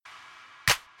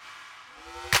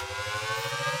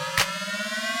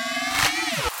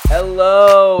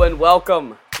Hello and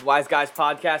welcome to Wise Guys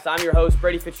Podcast. I'm your host,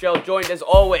 Brady Fitzgerald, joined as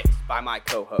always by my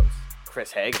co-host,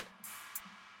 Chris Hagan.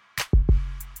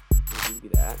 Give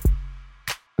you that.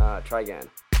 Try again.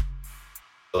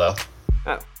 Hello.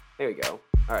 Oh, there we go.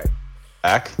 All right.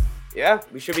 Back? Yeah,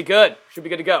 we should be good. Should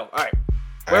be good to go. All right.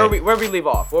 Where we leave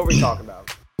off? What were we talking about?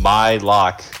 My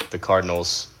lock, the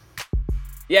Cardinals.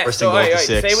 Yeah, First so and goal all at right,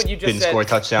 the 6. say what you just Didn't said. score a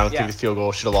touchdown, Yeah. kicked a field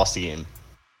goal, should have lost the game.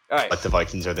 All right. But the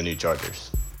Vikings are the new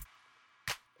Chargers.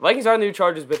 Vikings are the new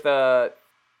Chargers with the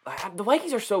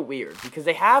Vikings are so weird because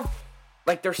they have,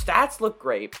 like, their stats look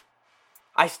great.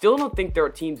 I still don't think their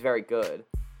team's very good.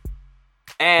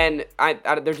 And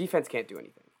their defense can't do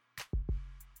anything.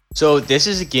 So this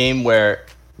is a game where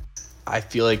I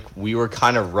feel like we were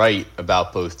kind of right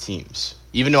about both teams.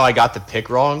 Even though I got the pick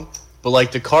wrong. But,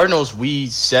 like, the Cardinals, we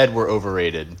said were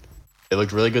overrated. They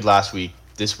looked really good last week.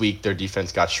 This week, their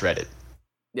defense got shredded.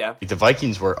 Yeah. Like, the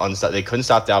Vikings were unstoppable. They couldn't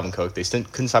stop Dalvin Cook. They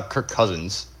couldn't stop Kirk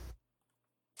Cousins.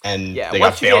 And they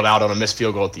got bailed out on a missed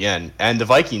field goal at the end. And the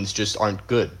Vikings just aren't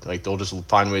good. Like, they'll just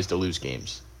find ways to lose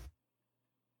games.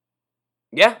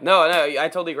 Yeah, no, I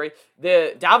totally agree.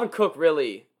 The Dalvin Cook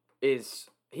really is.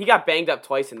 He got banged up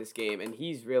twice in this game, and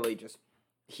he's really just.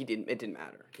 It didn't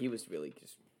matter. He was really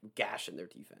just gashing their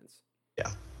defense.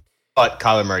 Yeah, but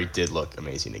Kyler Murray did look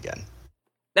amazing again.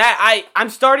 I'm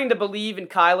starting to believe in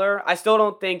Kyler. I still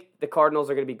don't think the Cardinals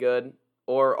are going to be good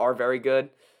or are very good.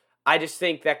 I just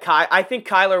think that I think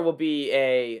Kyler will be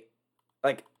I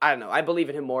don't know. I believe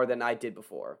in him more than I did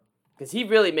before because he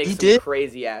really makes some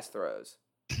crazy ass throws.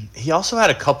 He also had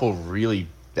a couple really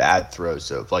bad throws,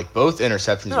 though. Like, both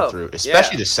interceptions were through,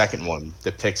 especially the second one.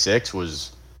 The pick six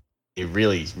was a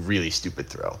really, really stupid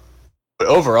throw. But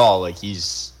overall, like, he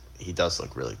does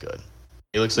look really good.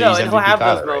 He looks like he's MVP he'll have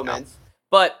Kyler those right moments.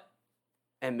 But,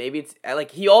 and maybe it's,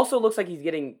 like, he also looks like he's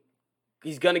going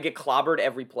to get clobbered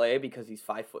every play because he's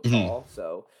 5 foot tall.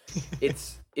 So,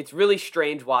 it's really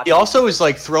strange watching. He also is,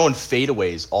 like, throwing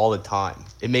fadeaways all the time.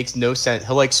 It makes no sense.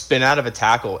 He'll, like, spin out of a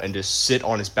tackle and just sit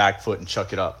on his back foot and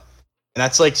chuck it up. And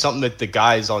that's, like, something that the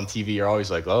guys on TV are always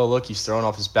like, oh, look, he's throwing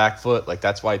off his back foot. Like,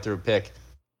 that's why he threw a pick.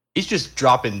 He's just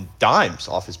dropping dimes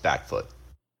off his back foot.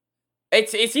 It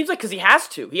seems like because he has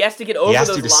to. He has to get over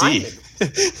those linemen.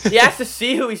 He has to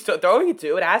see who he's throwing it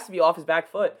to. It has to be off his back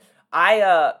foot.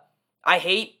 I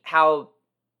hate how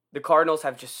the Cardinals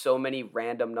have just so many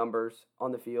random numbers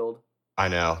on the field. I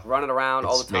know. Running around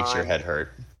all the time. Makes your head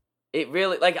hurt. It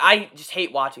really, like, I just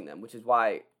hate watching them, which is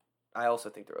why I also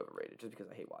think they're overrated, just because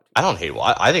I hate watching them. I don't hate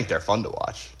I think they're fun to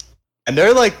watch. And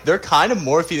they're kind of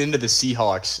morphing into the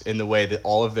Seahawks in the way that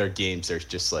all of their games, there's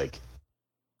just, like,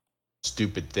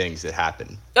 stupid things that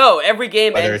happen. Oh, every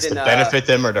game whether ends it's to benefit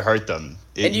them or to hurt them.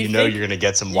 You're going to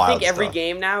get some wild stuff. You think every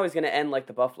game now is going to end like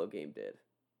the Buffalo game did?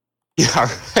 Yeah,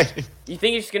 right. You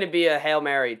think it's going to be a Hail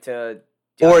Mary to...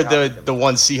 Or the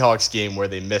one Seahawks game where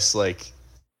they missed, like,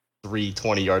 3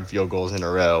 20-yard field goals in a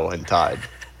row and tied.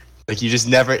 Like, you just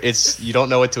never... You don't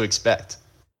know what to expect.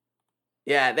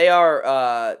 Yeah, they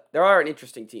are an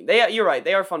interesting team. You're right.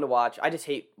 They are fun to watch. I just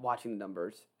hate watching the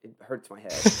numbers. It hurts my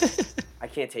head. I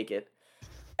can't take it.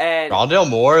 And Rondale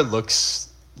Moore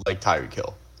looks like Tyreek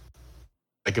Hill.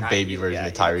 Like a baby version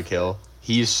of Tyreek Hill.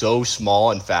 He is so small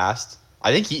and fast.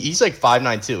 I think he's like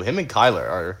 5'9" too. Him and Kyler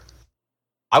are...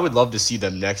 I would love to see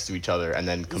them next to each other and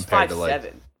then compare to,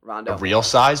 like, a real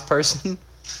size person.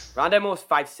 Rondale Moore was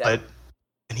 5'7".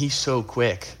 And he's so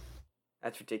quick.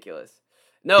 That's ridiculous.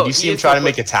 No, did you see him try to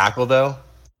make a tackle, though?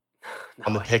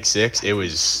 On the pick six? It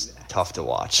was tough to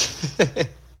watch.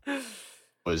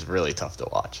 It was really tough to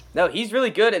watch. No, he's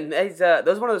really good, and he's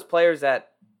those one of those players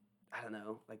that I don't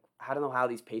know how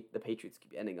the Patriots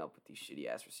keep ending up with these shitty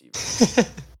ass receivers.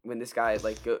 When this guy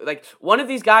one of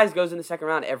these guys goes in the second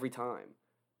round every time.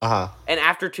 And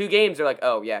after 2 games, they're like,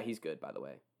 oh yeah, he's good, by the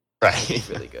way. Right, he's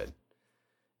really good.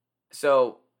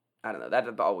 So I don't know.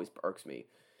 That always irks me.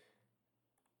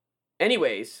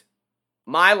 Anyways,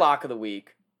 my lock of the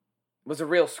week was a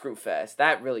real screw fest.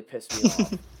 That really pissed me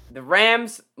off. The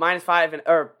Rams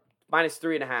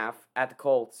 -3.5 at the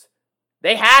Colts.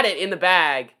 They had it in the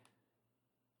bag,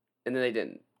 and then they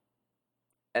didn't.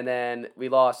 And then we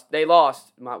lost. They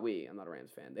lost. Not we. I'm not a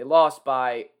Rams fan. They lost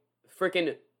by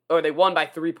they won by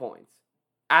 3 points.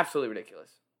 Absolutely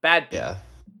ridiculous. Bad. Yeah.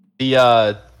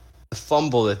 The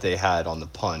fumble that they had on the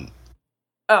punt.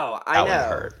 Oh, I know. That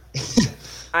one hurt.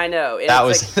 I know. And that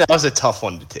was a tough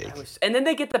one to take. And then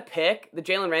they get the pick, the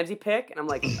Jalen Ramsey pick, and I'm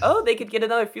like, oh, they could get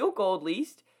another field goal at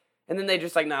least. And then they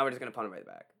just like, no, we're just gonna punt it right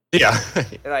back. Yeah.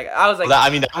 I was like,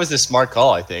 that was a smart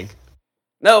call, I think.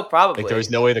 No, probably. Like, there was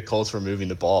no way the Colts were moving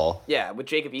the ball. Yeah, with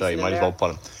Jacob Eason. So you might as well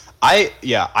punt him. I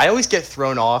always get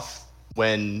thrown off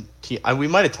when we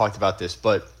might have talked about this,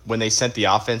 but when they sent the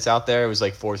offense out there, it was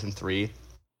like 4th and 3.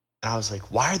 And I was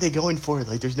like, why are they going for it?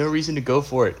 Like, there's no reason to go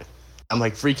for it. I'm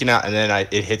like freaking out. And then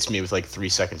it hits me with like 3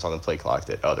 seconds on the play clock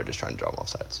that, they're just trying to draw them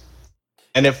offsides.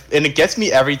 And it gets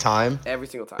me every time. Every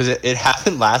single time. Because it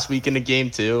happened last week in the game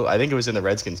too. I think it was in the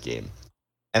Redskins game.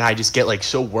 And I just get like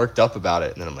so worked up about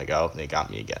it. And then I'm like, oh, they got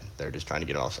me again. They're just trying to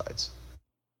get offsides.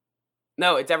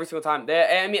 No, it's every single time.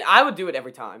 I mean, I would do it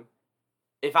every time.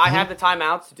 If I have the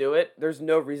timeouts to do it, there's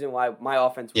no reason why my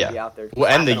offense would be out there. Well,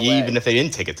 and even if they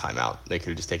didn't take a timeout, they could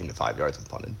have just taken the 5 yards and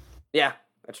punted. Yeah,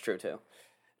 that's true too.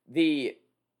 The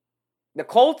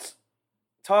Colts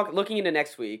looking into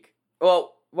next week.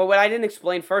 Well, what I didn't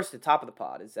explain first at the top of the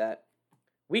pod is that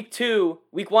week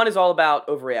 1 is all about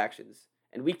overreactions,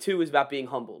 and week 2 is about being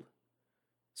humbled.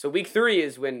 So week 3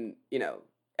 is when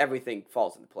everything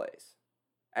falls into place,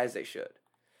 as they should.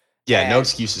 Yeah, no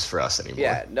excuses for us anymore.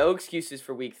 Yeah, no excuses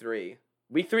for week 3.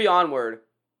 Week 3 onward,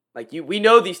 we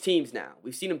know these teams now.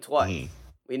 We've seen them twice. Mm.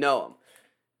 We know them.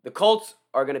 The Colts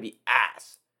are going to be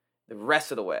ass the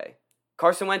rest of the way.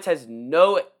 Carson Wentz has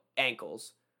no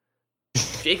ankles.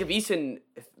 Jacob Eason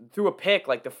threw a pick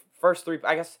the first 3.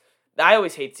 I guess I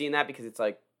always hate seeing that because it's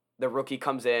like the rookie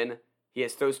comes in,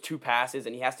 throws 2 passes,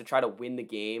 and he has to try to win the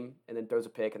game, and then throws a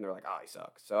pick, and they're like, oh, he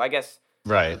sucks. So I guess...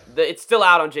 Right. It's still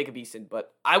out on Jacob Eason,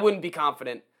 but I wouldn't be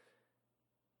confident.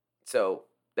 So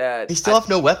they still have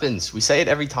no weapons. We say it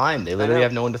every time. They literally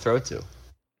have no one to throw to.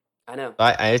 I know.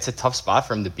 It's a tough spot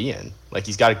for him to be in.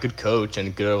 He's got a good coach and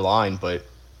a good O-line, but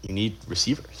you need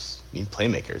receivers. You need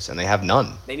playmakers, and they have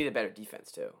none. They need a better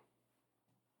defense, too.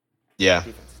 Yeah. The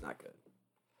defense is not good.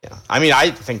 Yeah. I mean, I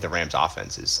think the Rams'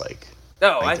 offense is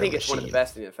I think it's one of the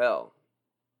best in the NFL.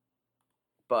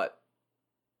 But,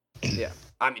 yeah.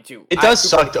 I mean, too. It does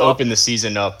suck to open the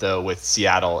season up, though, with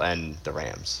Seattle and the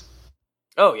Rams.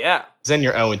 Oh, yeah. Then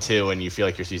you're 0-2, and you feel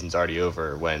like your season's already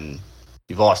over when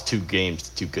you've lost 2 games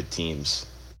to 2 good teams.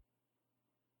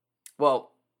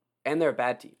 Well, and they're a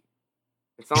bad team.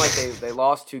 It's not like they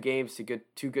lost 2 games to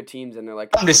 2 good teams, and they're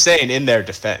like... I'm just saying, in their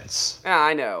defense. Yeah,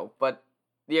 I know, but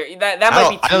that might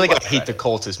be too I don't think I hate credit. the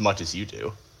Colts as much as you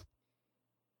do.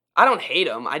 I don't hate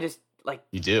them. I just,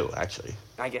 You do, actually.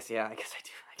 I guess I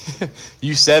do.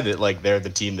 You said that they're the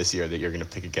team this year that you're going to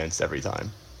pick against every time.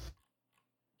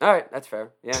 All right, that's fair.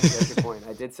 Yeah, that's a good point.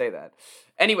 I did say that.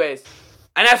 Anyways,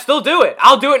 and I still do it.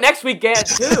 I'll do it next week,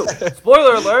 too.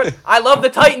 Spoiler alert. I love the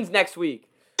Titans next week.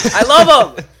 I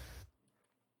love them.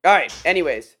 All right,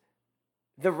 anyways.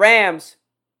 The Rams,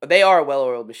 they are a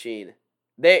well-oiled machine.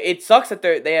 It sucks that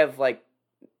they have,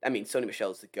 Sony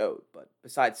Michel's the GOAT, but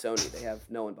besides Sony, they have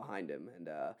no one behind him. And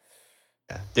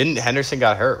Didn't Henderson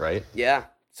got hurt, right? Yeah.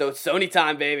 So it's Sony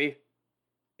time, baby.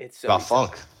 It's Sony about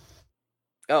Funk. Time.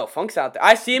 Oh, Funk's out there.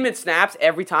 I see him in snaps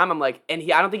every time. I'm like, I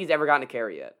don't think he's ever gotten a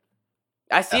carry yet.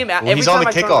 I see him every he's time on the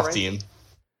I turn kickoff around. team.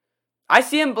 I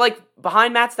see him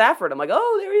behind Matt Stafford. I'm like,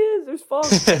 oh, there he is. There's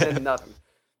Funk. And then nothing.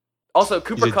 Also,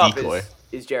 Cooper Kupp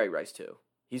is Jerry Rice too.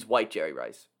 He's white Jerry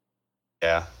Rice.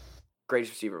 Yeah.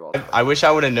 Greatest receiver of all time. I wish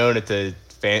I would have known at the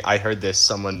fan. I heard this.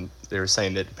 They were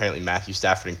saying that apparently Matthew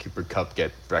Stafford and Cooper Kupp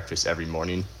get breakfast every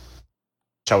morning.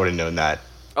 Which I would have known that.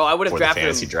 Oh, I would have drafted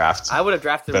fantasy him. Draft. I would have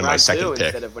drafted him round 2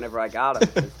 instead of whenever I got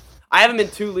him. I have him in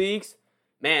 2 leagues.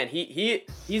 Man,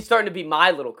 he's starting to be my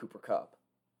little Cooper Kupp.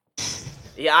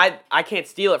 Yeah, I can't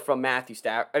steal it from Matthew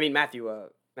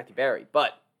Berry,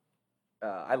 but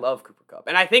I love Cooper Kupp,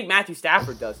 and I think Matthew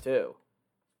Stafford does too.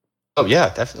 Oh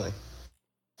yeah, definitely.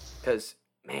 Because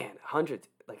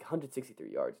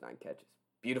 163 yards, 9 catches,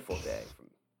 beautiful day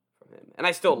from him, and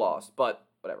I still lost, but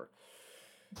whatever.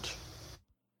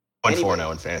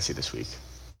 1-4-0 in fantasy this week.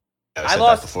 I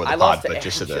lost that before the pod, but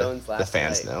just so the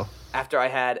fans know. After I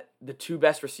had the 2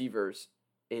 best receivers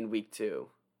in week 2,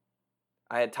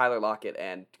 I had Tyler Lockett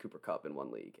and Cooper Kupp in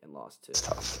 1 league and lost 2. It's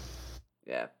tough.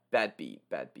 Yeah, bad beat.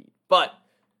 But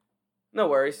no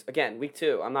worries. Again, week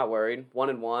 2, I'm not worried.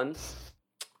 1-1,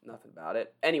 nothing about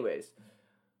it. Anyways,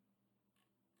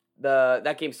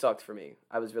 that game sucked for me.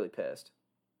 I was really pissed.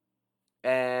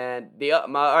 And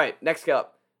all right, next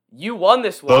up. You won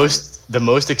this one. The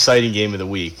most exciting game of the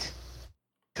week,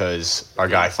 because our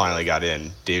guy finally got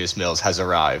in. Davis Mills has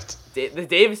arrived. The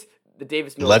Davis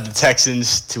Mills led the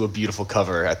Texans to a beautiful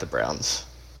cover at the Browns.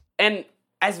 And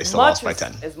as much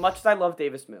as I love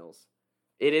Davis Mills,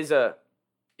 it is a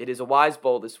wise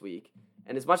bowl this week.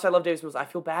 And as much as I love Davis Mills, I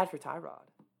feel bad for Tyrod.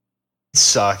 It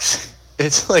sucks.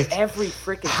 It's like every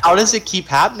freaking how does it keep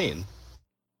happening?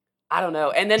 I don't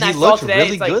know. And then I saw today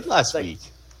really good last week.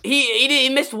 He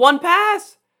missed 1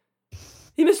 pass.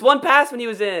 He missed 1 pass when he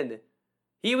was in.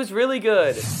 He was really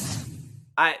good.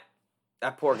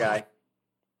 That poor guy.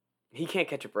 He can't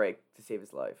catch a break to save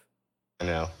his life. I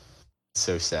know. It's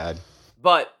so sad.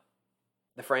 But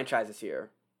the franchise is here.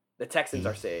 The Texans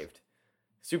are saved.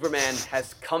 Superman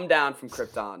has come down from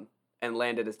Krypton and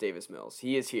landed as Davis Mills.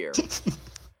 He is here.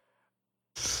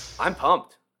 I'm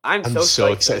pumped. I'm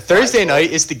so excited. Thursday night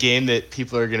is the game that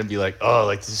people are going to be like, oh,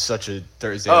 like, this is such a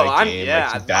Thursday night game. Yeah,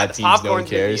 like, bad teams, no one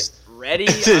cares. Ready?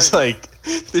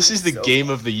 This is the game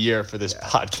of the year for this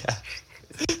podcast.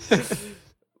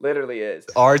 Literally is.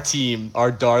 Our team,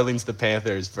 our darlings, the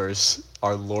Panthers, versus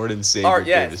our Lord and Savior,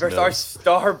 Davis versus Mills. our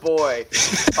star boy,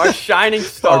 our shining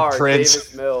star, our prince.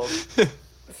 Davis Mills.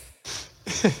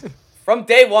 From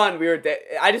day one,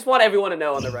 I just want everyone to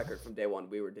know on the record, from day one,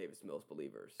 we were Davis Mills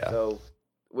believers. Yeah. So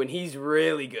when he's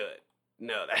really good,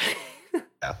 know that.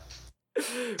 Yeah.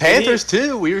 Panthers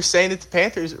too. We were saying that the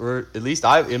Panthers, or at least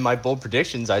in my bold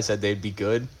predictions, I said they'd be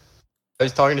good. I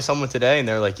was talking to someone today, and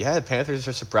they're like, "Yeah, the Panthers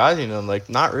are surprising." And I'm like,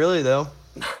 "Not really, though."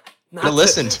 Not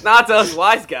to us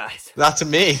wise guys. Not to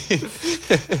me.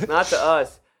 Not to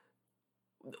us.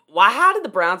 Why? How did the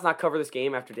Browns not cover this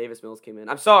game after Davis Mills came in?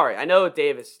 I'm sorry. I know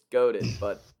Davis goated,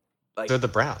 but like they're the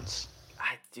Browns.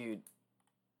 Dude.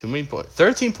 Too many points.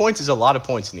 13 points is a lot of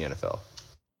points in the NFL.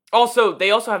 Also, they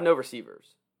also have no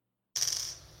receivers.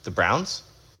 The Browns?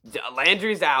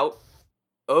 Landry's out.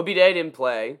 Obide didn't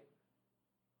play.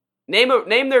 Name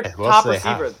their top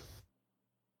receiver. Have?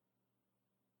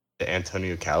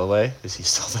 Antonio Callaway? Is he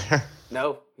still there?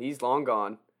 No, he's long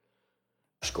gone.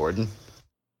 Josh Gordon?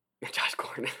 Josh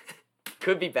Gordon.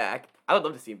 Could be back. I would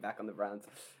love to see him back on the Browns.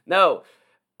 No.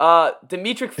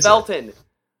 Demetric Felton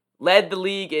led the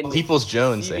league in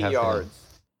Peoples-Jones, they have yards. Him.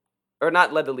 Or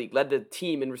not led the league, led the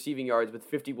team in receiving yards with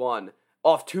 51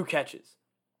 off 2 catches.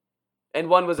 And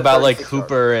one was about like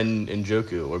Hooper and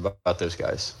Njoku. What about those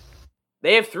guys?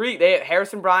 They have 3. They have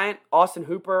Harrison Bryant, Austin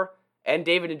Hooper, and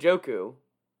David Njoku.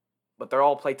 But they're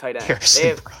all play tight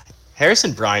end.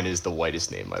 Harrison Bryant is the whitest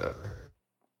name I've ever heard.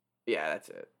 Yeah, that's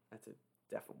it. That's a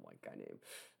definitely white guy name.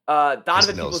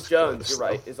 Donovan Peoples-Jones, you're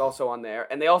right, is also on there.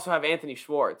 And they also have Anthony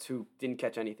Schwartz, who didn't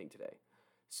catch anything today.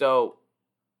 So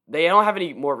they don't have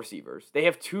any more receivers. They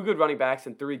have 2 good running backs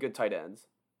and 3 good tight ends.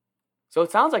 So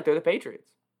it sounds like they're the Patriots.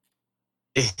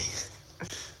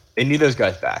 They need those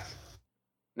guys back.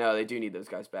 No, they do need those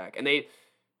guys back. And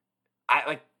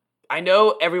I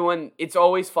know everyone, it's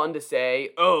always fun to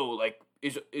say, oh, like,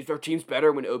 is our team's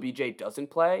better when OBJ doesn't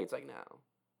play? It's like, no.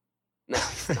 No,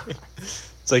 it's not.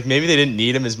 It's like maybe they didn't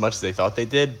need him as much as they thought they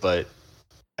did, but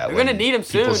they're going to need him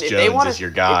soon. If they want to, your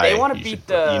guy, if they want to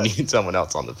you need someone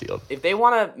else on the field. If they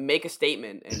want to make a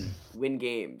statement and win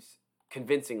games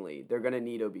convincingly, they're going to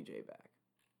need OBJ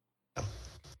back.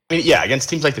 I mean, yeah, against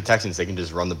teams like the Texans, they can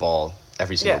just run the ball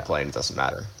every single play, and it doesn't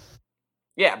matter.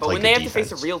 Yeah, but when they have to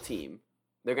face a real team,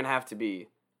 they're gonna have to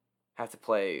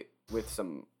play with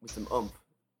some oomph.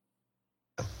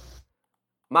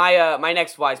 My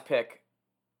next wise pick.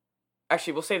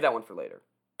 Actually, we'll save that one for later.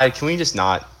 Can we just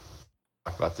not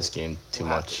talk about this game too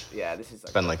much? Yeah, this is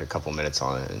spend like a couple minutes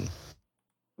on it, and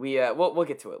we'll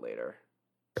get to it later.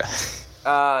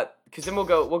 Because then we'll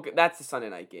go. That's the Sunday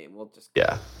night game. We'll just do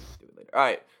it later. All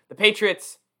right, the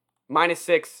Patriots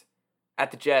 -6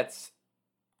 at the Jets.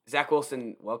 Zach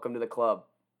Wilson, welcome to the club.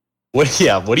 What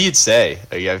do you say?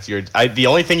 The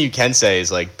only thing you can say is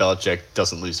like Belichick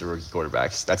doesn't lose to rookie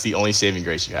quarterbacks. That's the only saving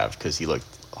grace you have because he looked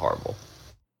horrible.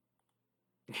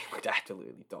 He looked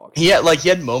absolutely dog. He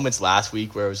had moments last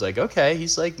week where it was like, okay,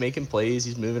 he's like making plays,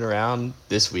 he's moving around.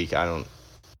 This week, I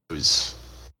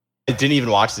didn't even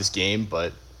watch this game,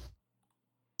 but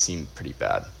it seemed pretty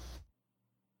bad.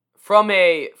 From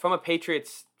a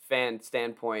Patriots fan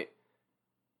standpoint,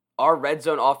 our red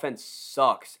zone offense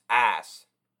sucks ass.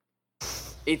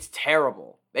 It's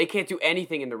terrible. They can't do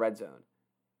anything in the red zone.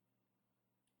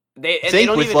 The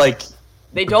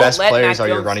best players are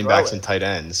your running backs and tight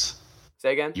ends.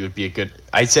 Say again? You would be a good.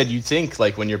 I said you'd think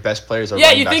like when your best players are.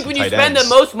 Yeah, you think when you spend the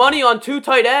most money on 2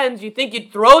 tight ends, you think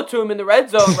you'd throw it to them in the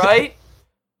red zone, right?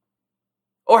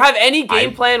 Or have any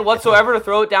game plan whatsoever to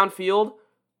throw it downfield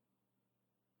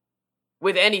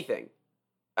with anything.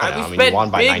 We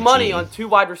spent big money on 2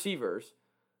 wide receivers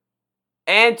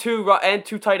and two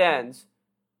tight ends,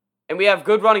 and we have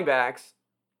good running backs,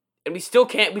 and we still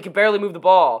can't. We can barely move the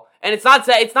ball, and it's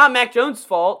not Mac Jones'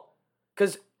 fault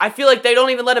because I feel like they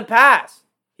don't even let him pass.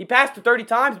 He passed for 30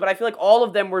 times, but I feel like all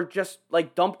of them were just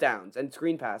like dump downs and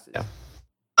screen passes. Yeah.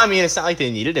 I mean, it's not like they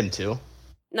needed him to.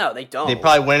 No, they don't. They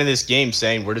probably went in this game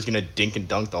saying we're just gonna dink and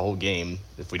dunk the whole game.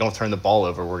 If we don't turn the ball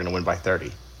over, we're gonna win by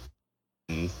 30.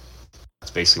 And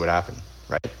that's basically what happened,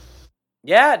 right?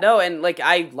 Yeah, no, and like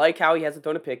I like how he hasn't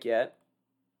thrown a pick yet,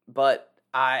 but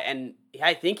I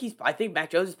think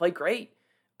Mac Jones has played great.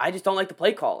 I just don't like the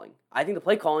play calling. I think the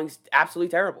play calling is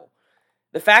absolutely terrible.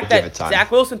 The fact that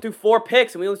Zach Wilson threw 4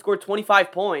 picks and we only scored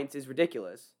 25 points is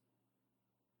ridiculous.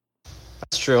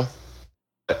 That's true.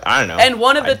 But I don't know. And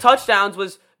one of the touchdowns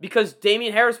was because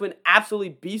Damian Harris went absolutely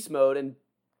beast mode and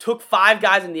took 5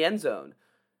 guys in the end zone.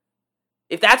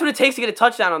 If that's what it takes to get a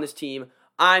touchdown on this team,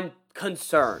 I'm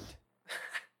concerned.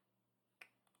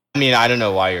 I mean, I don't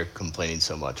know why you're complaining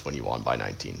so much when you won by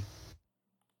 19.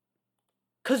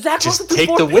 Because Zach Just Wilson take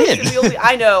threw 4 the win. picks.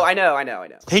 I know.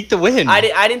 Take the win. I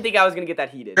didn't think I was going to get that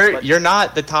heated. You're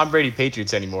not the Tom Brady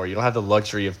Patriots anymore. You don't have the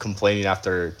luxury of complaining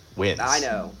after wins. I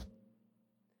know.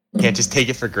 You can't just take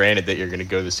it for granted that you're going to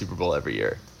go to the Super Bowl every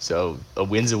year. So a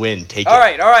win's a win. Take it. All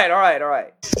right. I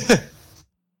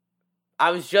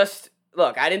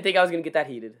didn't think I was going to get that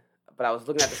heated, but I was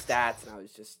looking at the stats and I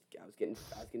was getting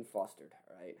flustered.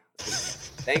 All right.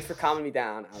 Thanks for calming me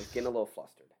down. I was getting a little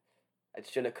flustered. It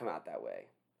shouldn't have come out that way.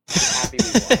 I'm happy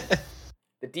we won.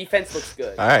 The defense looks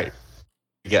good. All right.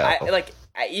 Yeah.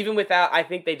 I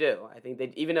think they do. I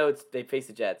think even though they face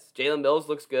the Jets, Jalen Mills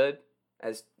looks good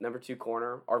as number 2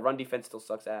 corner. Our run defense still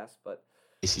sucks ass, but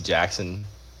J.C. Jackson.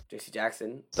 Do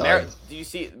you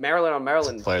see Maryland on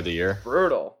Maryland? Player of the year.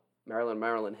 Brutal.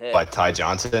 Maryland hit. By Ty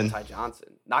Johnson.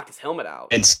 Knocked his helmet out.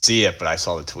 Didn't see it, but I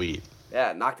saw the tweet.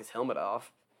 Yeah, knocked his helmet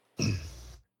off.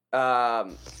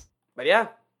 But yeah.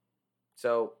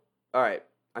 So, all right.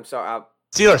 I'm sorry.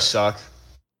 Steelers suck.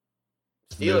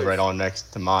 Steelers. Move right on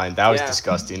next to mine. That was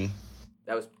disgusting.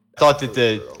 I thought that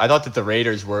the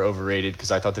Raiders were overrated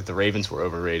because I thought that the Ravens were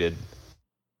overrated.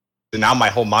 So now my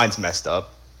whole mind's messed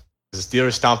up. The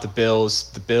Steelers stomped the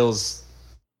Bills. The Bills,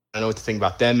 I don't know what to think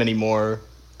about them anymore.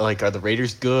 Like, are the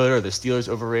Raiders good? Are the Steelers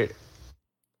overrated?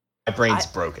 My brain's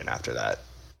broken after that.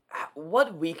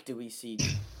 What week do we see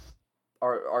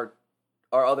our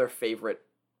other favorite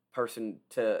person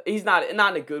to? He's not in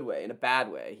a good way, in a bad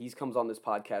way. He comes on this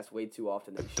podcast way too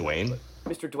often. Dwayne?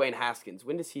 Mr. Dwayne Haskins.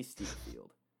 When does he see the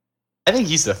field? I think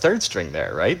he's the 3rd string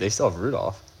there, right? They still have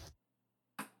Rudolph.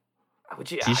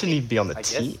 He shouldn't even be on the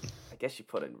team. I guess you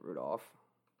put in Rudolph.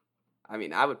 I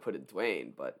mean, I would put in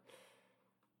Dwayne, but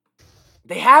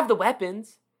they have the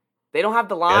weapons. They don't have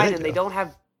the line, and they don't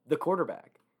have the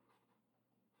quarterback.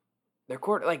 Big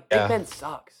Ben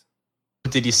sucks.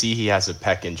 Did you see he has a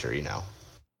pec injury now?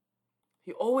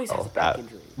 He always has a back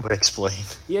injury. Would explain.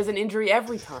 He has an injury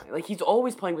every time. Like, he's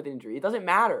always playing with an injury. It doesn't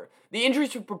matter. The injury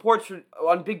reports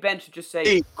on Big Ben should just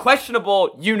say,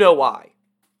 questionable, you know why.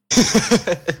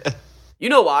 You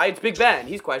know why. It's Big Ben.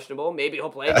 He's questionable. Maybe he'll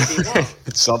play. Maybe he won't.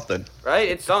 It's something. Right?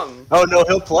 It's something. Oh, no,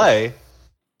 he'll play.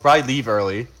 Probably leave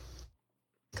early.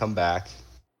 Come back.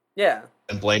 Yeah.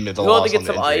 And blame the loss on the injury. He'll have to get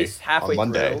some ice halfway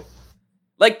Monday. Through.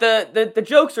 Like, the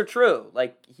jokes are true.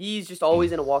 Like, he's just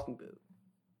always in a walking boot.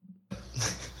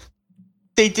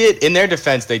 They did, in their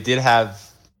defense, they did have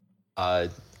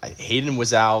Hayden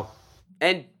was out.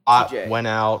 And TJ went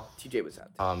out. TJ was out.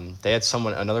 They had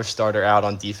another starter out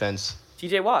on defense.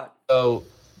 TJ Watt. So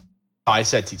I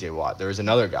said TJ Watt. There was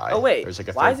another guy. Oh wait, there's like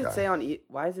a why does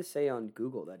it say on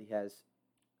Google that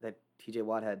that TJ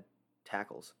Watt had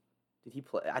tackles? Did he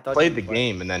play? I thought he played the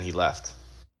game and then he left.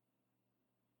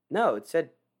 No, it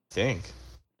said. I think.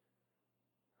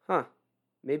 Huh?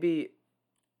 Maybe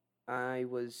I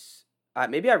was.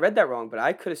 Maybe I read that wrong, but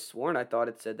I could have sworn I thought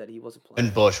it said that he wasn't playing.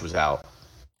 And Bush was out.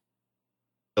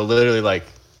 So literally,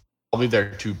 probably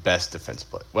their 2 best defensive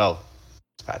players. Well,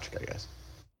 it's Patrick, I guess.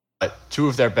 But 2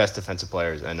 of their best defensive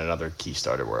players and another key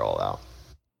starter were all out.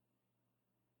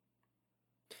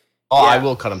 Oh, yeah. I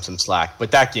will cut him some slack,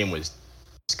 but that game was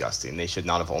disgusting. They should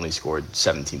not have only scored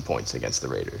 17 points against the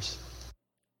Raiders.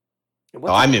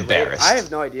 I'm embarrassed. I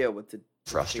have no idea what to.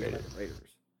 Frustrated. Raiders.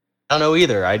 I don't know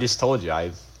either. I just told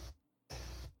you.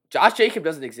 Josh Jacob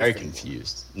doesn't exist. Very anymore.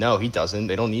 confused. No, he doesn't.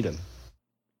 They don't need him.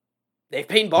 They have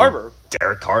Peyton Barber.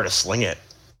 Derek Carr to sling it.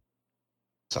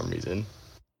 For some reason.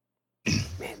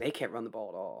 Man, they can't run the ball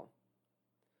at all.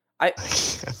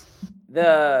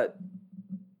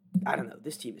 I don't know.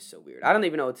 This team is so weird. I don't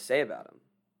even know what to say about them.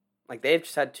 Like, they've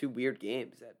just had 2 weird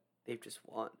games that they've just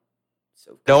won.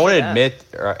 So I don't want to admit,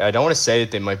 or I don't want to say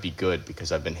that they might be good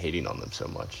because I've been hating on them so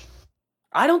much.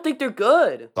 I don't think they're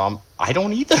good. I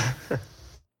don't either.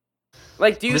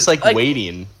 Like, dude, I'm just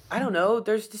waiting. I don't know.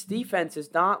 There's this defense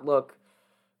does not look.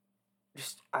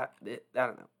 I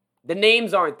don't know. The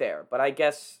names aren't there, but I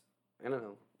guess I don't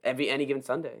know. Any given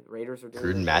Sunday, the Raiders are doing.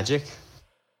 Gruden Magic.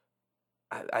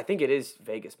 I think it is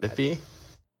Vegas Magic. Could be.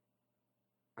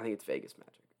 I think it's Vegas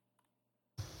Magic.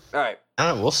 All right. I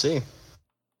don't know. We'll see.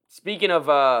 Speaking of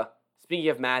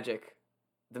Magic,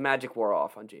 the Magic wore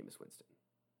off on Jameis Winston.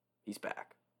 He's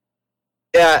back.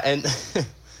 Yeah, and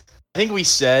I think we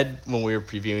said when we were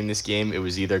previewing this game, it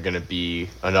was either going to be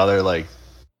another like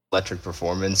electric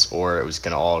performance or it was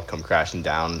going to all come crashing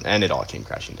down, and it all came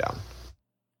crashing down.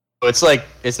 So it's like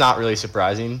it's not really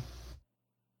surprising.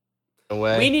 In a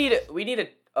way. We need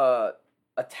a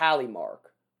tally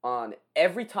mark on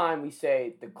every time we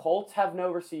say the Colts have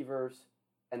no receivers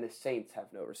and the Saints have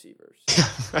no receivers.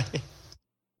 Right.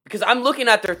 Because I'm looking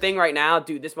at their thing right now,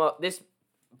 dude. This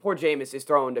poor Jameis is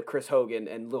throwing to Chris Hogan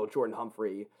and little Jordan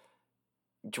Humphrey,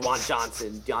 Juwan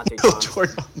Johnson, Deontay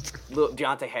Johnson, little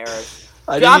Deontay Harris.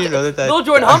 I didn't even know that. Little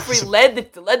Jordan Humphrey led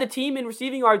the team in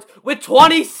receiving yards with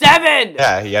 27.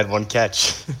 Yeah, he had one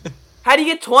catch. How do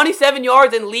you get 27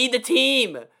 yards and lead the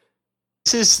team?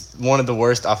 This is one of the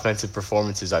worst offensive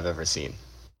performances I've ever seen.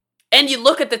 And you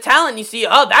look at the talent and you see,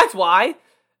 oh, that's why.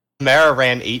 Kamara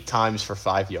ran 8 times for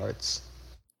 5 yards.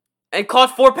 And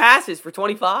caught 4 passes for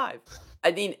 25.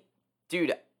 I mean,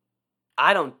 dude,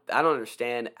 I don't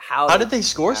understand how. How did they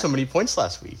score so many points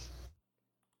last week?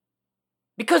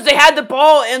 Because they had the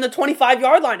ball in the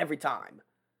 25-yard line every time.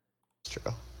 It's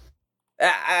true.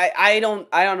 I don't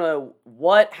know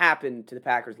what happened to the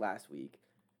Packers last week.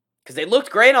 Because they looked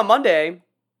great on Monday.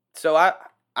 So I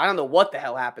don't know what the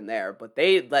hell happened there. But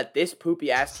they let this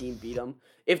poopy-ass team beat them.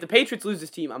 If the Patriots lose this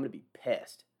team, I'm going to be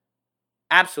pissed.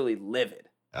 Absolutely livid.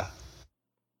 Yeah.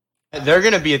 They're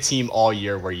going to be a team all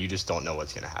year where you just don't know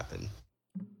what's going to happen.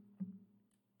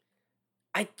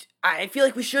 I feel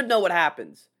like we should know what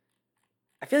happens.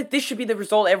 I feel like this should be the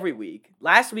result every week.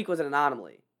 Last week was an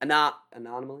anomaly. Anomaly?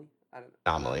 I don't know.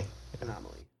 Anomaly.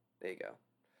 Anomaly. There you go.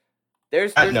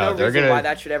 There's no reason why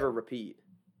that should ever repeat.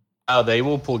 Oh, they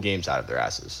will pull games out of their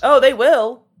asses. Oh, they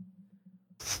will.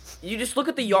 You just look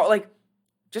at the yard, like,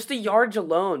 just the yards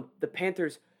alone. The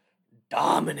Panthers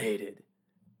dominated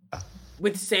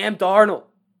with Sam Darnold.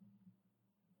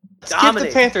 Let's give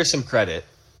the Panthers some credit.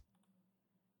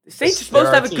 The Saints are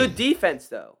supposed to have a good defense,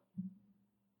 though.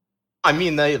 I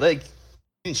mean, they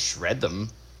didn't shred them.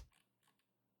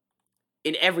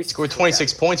 In every scored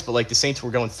 26 points, but the Saints were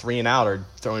going 3 and out or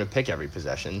throwing a pick every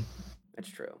possession. That's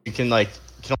true. You can only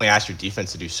ask your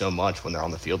defense to do so much when they're on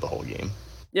the field the whole game.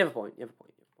 You have a point.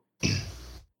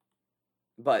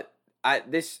 But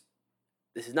this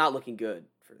is not looking good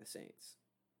for the Saints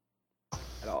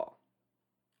at all,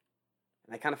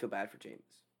 and I kind of feel bad for Jameis.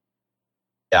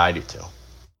 Yeah, I do too.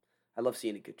 I love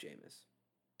seeing a good Jameis.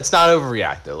 Let's not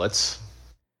overreact though.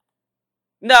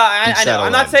 No, I know.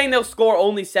 I'm not saying they'll score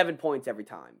only 7 points every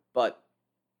time, but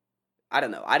I don't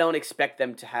know. I don't expect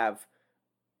them to have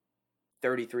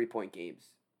 33-point games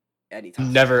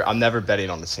anytime. I'm never betting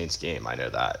on the Saints game. I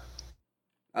know that.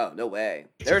 Oh, no way.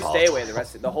 They're a stay away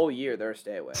the whole year. They're a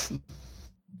stay away.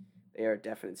 They are a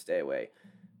definite stay away.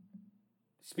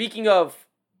 Speaking of,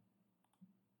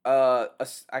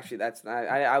 actually, that's not.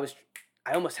 I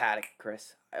almost had it,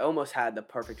 Chris. I almost had the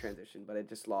perfect transition, but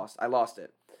I lost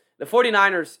it. The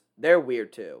 49ers, they're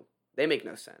weird too. They make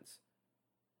no sense.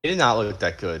 They did not look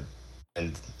that good,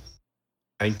 and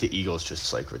I think the Eagles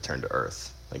just returned to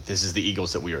earth. This is the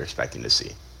Eagles that we were expecting to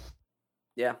see.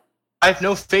 Yeah. I have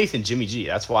no faith in Jimmy G.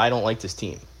 That's why I don't like this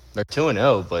team. They're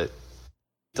 2-0, but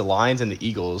the Lions and the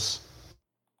Eagles,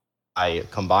 I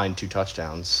combined 2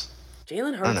 touchdowns.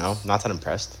 Jalen Hurts. I don't know. Not that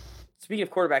impressed. Speaking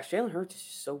of quarterbacks, Jalen Hurts is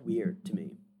just so weird to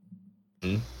me.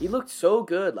 Mm-hmm. He looked so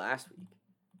good last week.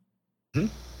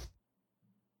 Mm-hmm.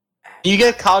 You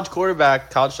get college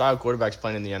style quarterbacks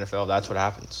playing in the NFL. That's what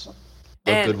happens.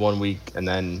 Look good 1 week, and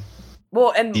then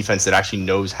defense that actually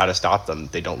knows how to stop them,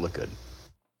 they don't look good.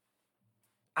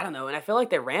 I don't know, and I feel like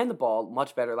they ran the ball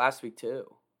much better last week too.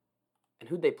 And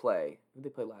who'd they play? Who'd they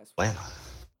play last week? Atlanta.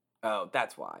 Oh,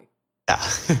 that's why. Yeah.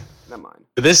 Never mind.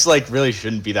 This really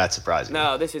shouldn't be that surprising.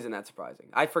 No, this isn't that surprising.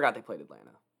 I forgot they played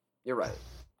Atlanta. You're right.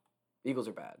 Eagles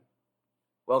are bad.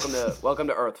 Welcome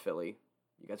to Earth, Philly.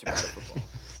 You guys are bad at football.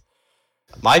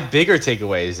 My bigger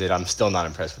takeaway is that I'm still not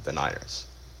impressed with the Niners.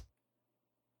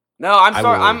 No, I'm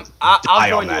sorry. I'll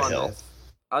join you on hill. this.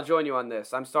 I'll join you on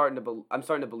this. I'm starting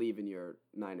to believe in your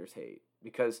Niners hate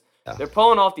because they're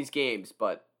pulling off these games,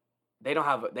 but they don't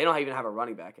even have a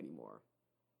running back anymore.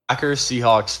 Packers,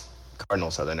 Seahawks,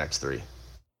 Cardinals are the next 3.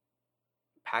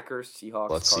 Packers, Seahawks.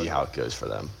 Let's Cardinals. see how it goes for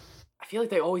them. I feel like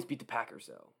they always beat the Packers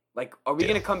though. Are we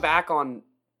gonna come back on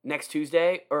next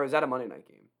Tuesday, or is that a Monday night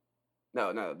game?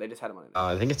 No, they just had a Monday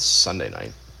night. I think it's Sunday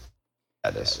night.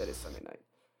 That is Sunday night.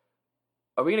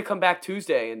 Are we gonna come back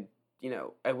Tuesday and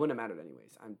it wouldn't have mattered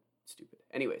anyways. I'm stupid.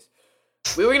 Anyways,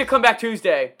 we were gonna come back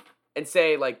Tuesday and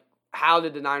say how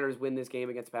did the Niners win this game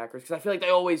against the Packers? Because I feel like they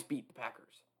always beat the Packers.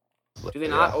 Do they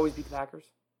not always beat the Packers?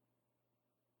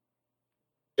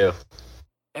 Yeah.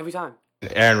 Every time.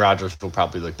 Aaron Rodgers will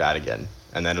probably look bad again,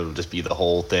 and then it'll just be the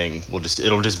whole thing.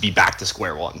 It'll just be back to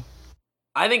square one.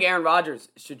 I think Aaron Rodgers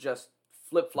should just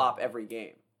flip flop every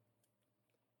game.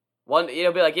 One, be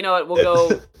like, you know what, we'll go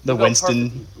the we'll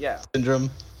Winston syndrome.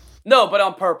 No, but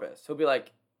on purpose. He'll be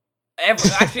like,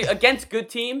 actually against good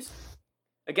teams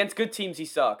he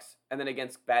sucks, and then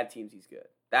against bad teams he's good.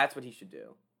 That's what he should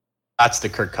do. That's the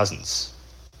Kirk Cousins.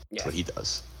 That's what he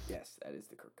does. Yes, that is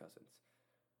the Kirk Cousins.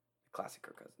 Classic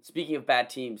Kirk Cousins. Speaking of bad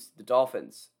teams, the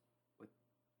Dolphins.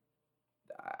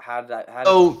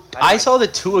 I saw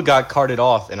that Tua got carted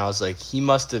off, and I was like, he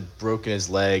must have broken his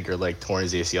leg or like torn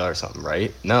his ACL or something,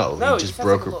 right? No, he just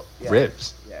broke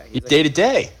ribs. Yeah, he's day to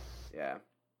day. Yeah.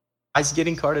 Why is he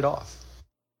getting carted off?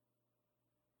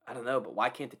 I don't know, but why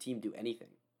can't the team do anything?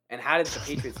 And how did the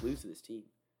Patriots lose to this team?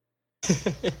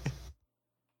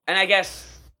 And I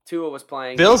guess Tua was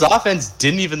playing. Bills' offense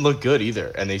didn't even look good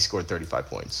either, and they scored 35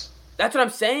 points. That's what I'm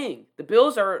saying. The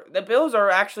Bills are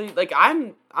actually like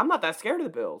I'm not that scared of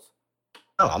the Bills.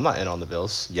 No, I'm not in on the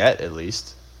Bills yet, at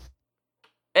least.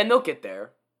 And they'll get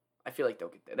there. I feel like they'll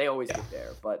get there. They always get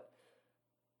there, but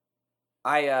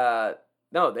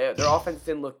no, their offense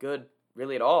didn't look good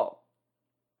really at all.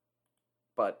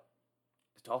 But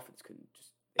the Dolphins couldn't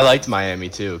just. I liked Miami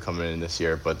too coming in this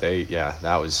year, but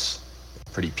that was a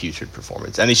pretty putrid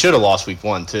performance, and they should have lost week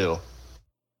 1 too.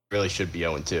 Really should be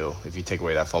 0-2 if you take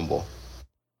away that fumble.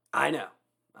 I know.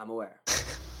 I'm aware.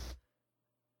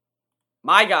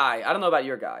 My guy, I don't know about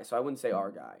your guy, so I wouldn't say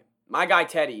our guy. My guy,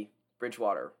 Teddy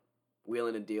Bridgewater,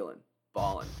 wheeling and dealing,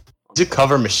 balling. He's a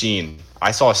cover machine.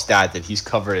 I saw a stat that he's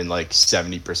covered in like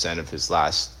 70% of his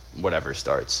last whatever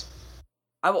starts.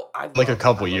 Like a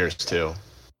couple years too.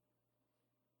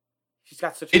 She's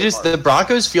got such. The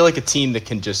Broncos feel like a team that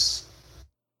can just,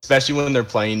 especially when they're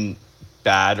playing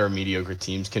bad or mediocre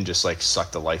teams, can just like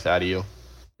suck the life out of you.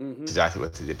 Mm-hmm. Exactly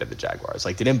what they did to the Jaguars.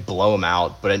 Like they didn't blow them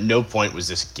out, but at no point was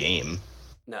this game.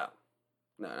 No,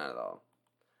 not at all.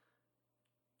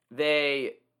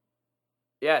 They're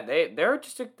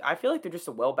just. I feel like they're just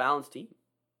a well balanced team.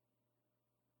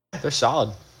 They're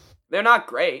solid. They're not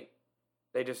great.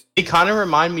 They kind of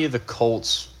remind me of the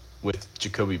Colts with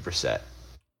Jacoby Brissett.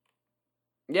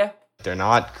 Yeah. They're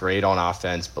not great on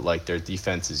offense, but like their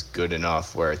defense is good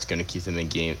enough where it's going to keep them in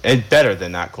game, and better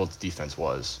than that Colts defense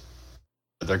was.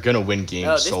 They're going to win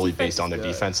games solely based on their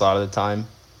defense a lot of the time.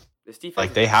 This defense,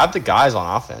 like they have the guys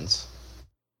on offense.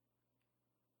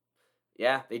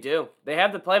 Yeah, they do. They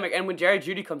have the playmaker, and when Jerry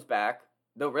Jeudy comes back,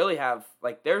 they'll really have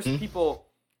like there's people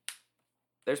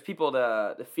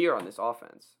to fear on this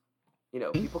offense. You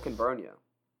know, people can burn you.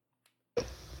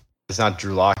 It's not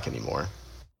Drew Lock anymore.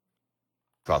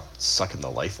 About sucking the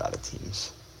life out of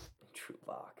teams. Drew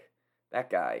Lock. That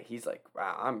guy, he's like,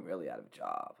 wow, I'm really out of a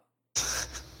job.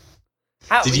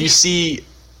 Did you see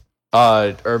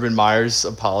Urban Meyer's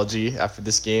apology after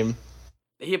this game?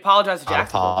 He apologized to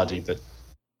Jacksonville. Apology, but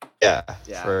yeah,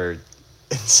 for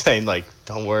saying like,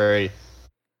 don't worry,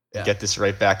 get this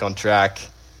right back on track.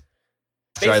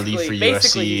 After I leave for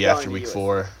USC after week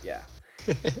 4. Yeah.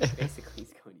 Basically,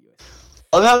 he's going to USC.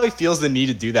 I love how he feels the need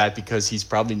to do that because he's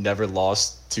probably never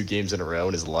lost 2 games in a row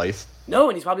in his life. No,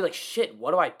 and he's probably like, shit,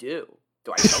 what do I do?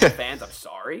 Do I tell the fans I'm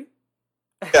sorry?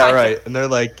 Yeah, right. And they're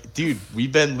like, dude,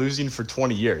 we've been losing for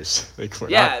 20 years. Like, we're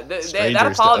not that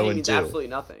apology means absolutely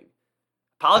nothing.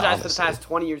 Apologize for the past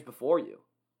 20 years before you.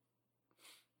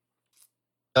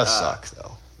 Does suck,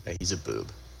 though. Yeah, he's a boob.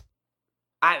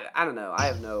 I don't know. I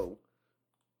have no...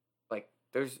 Like,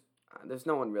 there's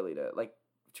no one really to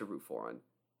root for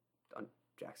on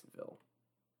Jacksonville.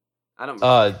 I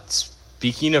don't...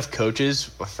 Speaking of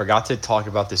coaches, I forgot to talk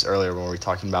about this earlier when we were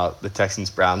talking about the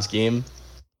Texans-Browns game.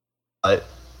 Did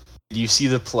you see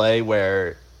the play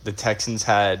where the Texans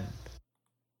had... It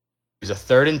was a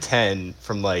 3rd and 10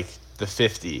 from, like, the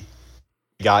 50.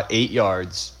 They got 8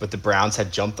 yards, but the Browns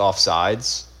had jumped off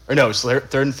sides. Or no, it was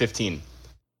 3rd and 15.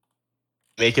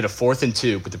 Make it a 4th and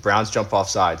 2, but the Browns jump off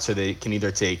sides, so they can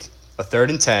either take a 3rd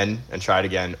and 10 and try it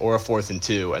again, or a 4th and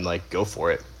 2 and, like, go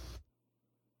for it.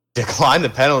 Decline the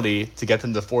penalty to get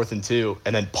them to 4th and 2,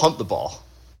 and then punt the ball.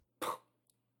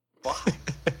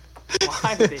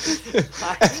 Why did they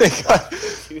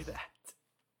do that?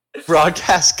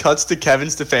 Broadcast cuts to Kevin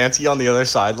Stefanski on the other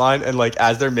sideline, and like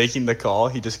as they're making the call,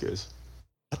 he just goes,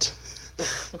 "What?"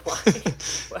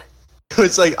 What?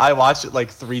 It's like I watched it like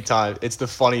 3 times. It's the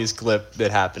funniest clip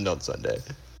that happened on Sunday.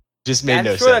 Just made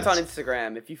no sense. I'm sure that's on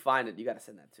Instagram. If you find it, you got to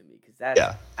send that to me because that's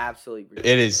absolutely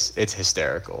ridiculous. It is. It's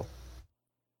hysterical.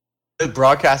 The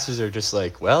broadcasters are just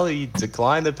like, well, he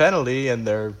declined the penalty, and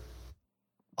they're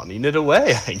punting it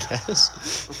away, I guess.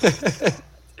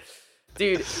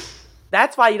 Dude,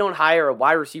 That's why you don't hire a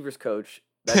wide receivers coach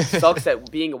that sucks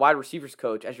at being a wide receivers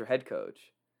coach as your head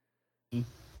coach.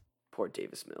 Poor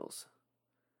Davis Mills.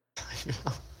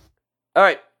 All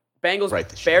right,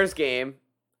 Bengals Bears game.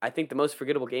 I think the most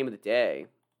forgettable game of the day.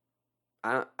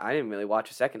 I didn't really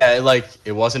watch a second. Yeah,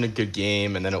 it wasn't a good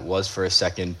game, and then it was for a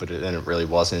second, but then it really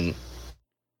wasn't.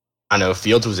 I know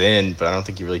Fields was in, but I don't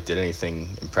think he really did anything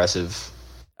impressive.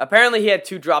 Apparently, he had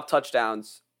 2 drop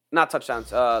touchdowns. Not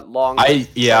touchdowns. Long.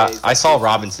 I saw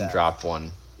Robinson drop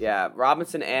one. Yeah,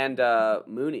 Robinson and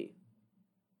Mooney.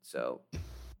 So,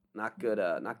 not good.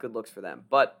 Not good looks for them.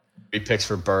 But 3 picks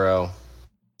for Burrow.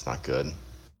 It's not good.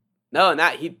 No, and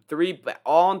that he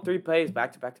all on 3 plays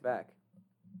back to back.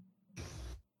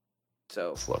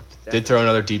 So look, did throw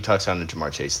another deep touchdown to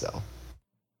Jamar Chase though.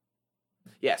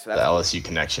 Yeah, so the LSU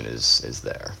connection is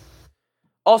there.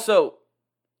 Also,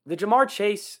 the Jamar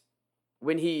Chase,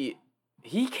 when he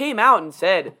came out and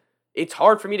said, it's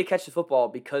hard for me to catch the football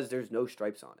because there's no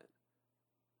stripes on it.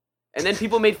 And then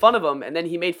people made fun of him, and then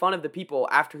he made fun of the people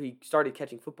after he started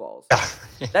catching footballs.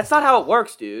 That's not how it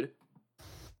works, dude.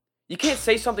 You can't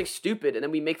say something stupid, and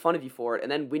then we make fun of you for it,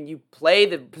 and then when you play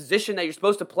the position that you're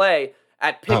supposed to play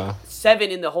at pick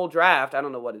 7 in the whole draft, I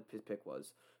don't know what his pick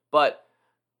was, but...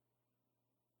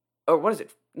 Or what is it?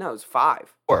 No, it was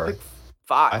 5. Pick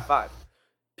 5.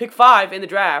 Pick 5 in the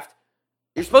draft.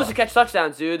 You're supposed to catch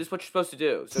touchdowns, dude. This is what you're supposed to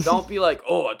do. So don't be like,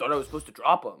 oh, I thought I was supposed to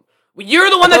drop them. Well, you're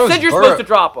the one that said you're supposed to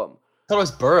drop them. I thought it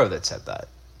was Burrow that said that.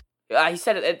 He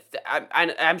said it.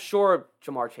 I'm sure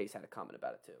Jamar Chase had a comment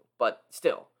about it too. But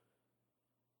still.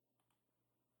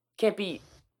 Can't be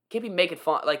making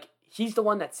fun. Like, he's the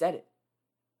one that said it.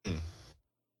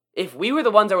 If we were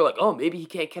the ones that were like, oh, maybe he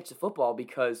can't catch the football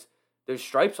because there's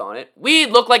stripes on it, we'd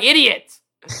look like idiots.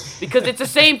 Because it's the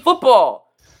same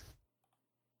football.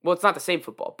 Well, it's not the same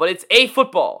football, but it's a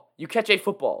football. You catch a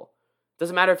football.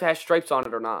 Doesn't matter if it has stripes on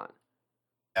it or not.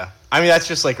 Yeah. I mean, that's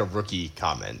just like a rookie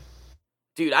comment.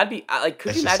 Dude, I'd be like,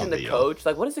 could you imagine the coach?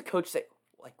 Like, what does the coach say?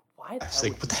 Like, why?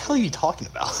 What the hell are you talking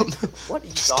about? What are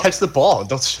you just catch the ball.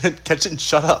 Don't catch it and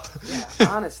shut up. Yeah,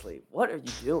 honestly, what are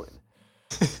you doing?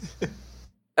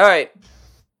 All right.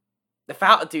 The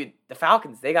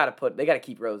Falcons, they gotta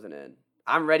keep Rosen in.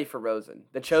 I'm ready for Rosen.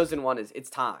 The chosen one it's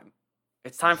time.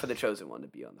 It's time for the chosen one to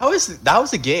be on. That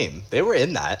was a game. They were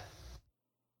in that.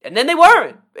 And then they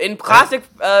weren't. In classic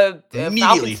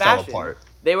immediately Falcons fell fashion, apart.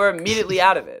 They were immediately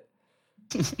out of it.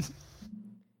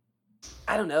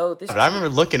 I don't know. But I remember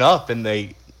looking up and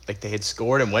they had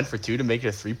scored and went for 2 to make it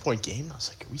a 3-point game. I was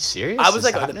like, are we serious? I was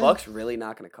like, are the Bucks really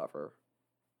not going to cover?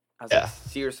 I was like,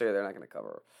 seriously, they're not going to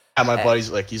cover. And my buddy's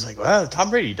like, he's like, well, Tom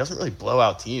Brady doesn't really blow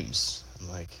out teams. I'm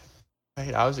like,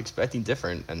 right, I was expecting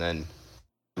different. And then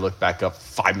I look back up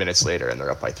 5 minutes later and they're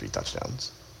up by 3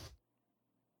 touchdowns.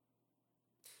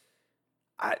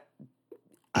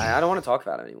 I don't want to talk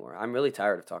about it anymore. I'm really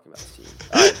tired of talking about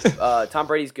this team. Tom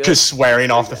Brady's good. Just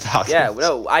swearing off the Falcons. Yeah,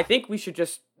 no, I think we should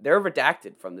they're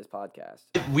redacted from this podcast.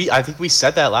 I think we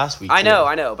said that last week. I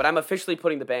know, but I'm officially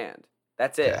putting the band.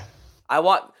 That's it. Yeah. I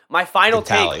want my final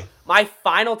take. My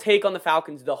final take on the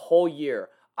Falcons the whole year.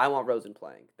 I want Rosen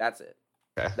playing. That's it.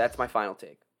 Okay. That's my final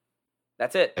take.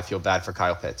 That's it. I feel bad for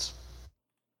Kyle Pitts.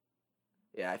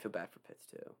 Yeah, I feel bad for Pitts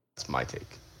too. That's my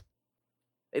take.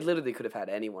 They literally could have had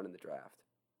anyone in the draft.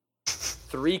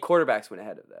 3 quarterbacks went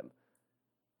ahead of them.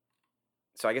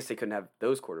 So I guess they couldn't have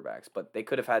those quarterbacks, but they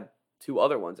could have had 2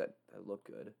 other ones that look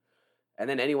good. And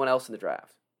then anyone else in the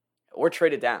draft. Or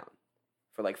traded down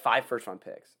for like 5 first-round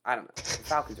picks. I don't know. The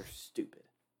Falcons are stupid.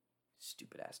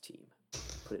 Stupid-ass team.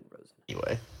 Put it in Rosen.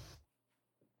 Anyway.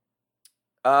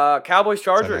 Cowboys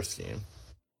Chargers. Next game.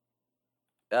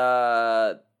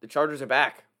 The Chargers are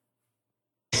back.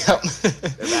 Yep.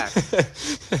 They're back.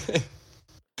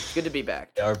 It's good to be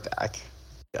back. They are back.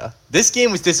 Yeah. This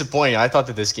game was disappointing. I thought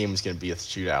that this game was going to be a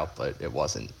shootout, but it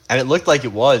wasn't. And it looked like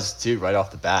it was, too, right off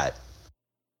the bat.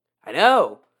 I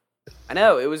know.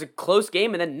 It was a close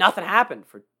game, and then nothing happened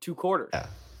for 2 quarters.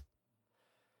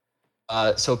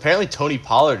 Yeah. So apparently Tony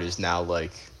Pollard is now,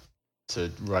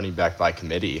 to running back by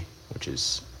committee, which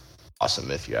is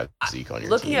awesome if you have Zeke on your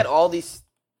Looking team. at all these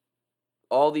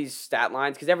stat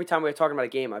lines, because every time we're talking about a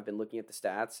game, I've been looking at the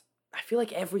stats. I feel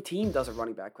like every team does a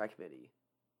running back by committee.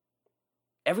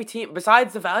 Every team,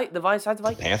 besides the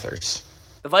Vikings. Panthers.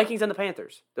 The Vikings and the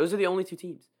Panthers. Those are the only 2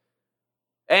 teams.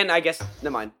 And I guess,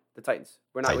 never mind, the Titans.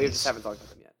 We just haven't talked about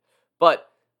them yet. But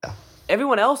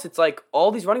everyone else, it's like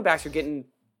all these running backs are getting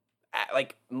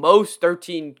most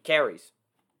 13 carries.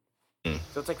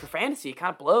 So it's like for fantasy, it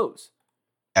kind of blows.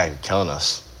 Yeah, you're killing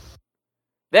us.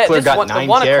 The 9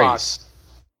 carries.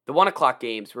 The 1 o'clock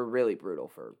games were really brutal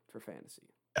for fantasy.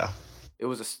 Yeah. It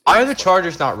was Why are the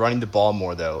Chargers not running the ball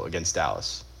more though against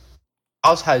Dallas?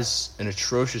 Dallas has an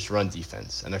atrocious run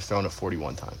defense, and they're throwing it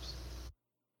 41 times.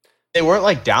 They weren't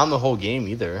like down the whole game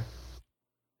either.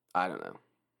 I don't know.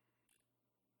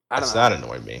 That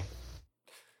annoyed me.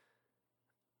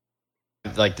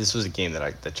 Like, this was a game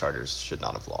that the Chargers should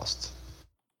not have lost.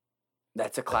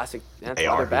 That's a classic. They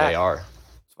are. That's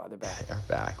why they're back. They are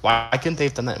back. Why couldn't they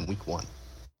have done that in week 1?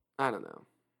 I don't know.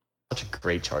 Such a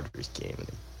great Chargers game.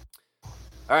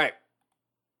 All right.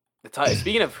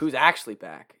 Speaking of who's actually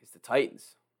back, is the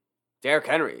Titans. Derrick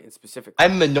Henry in specific.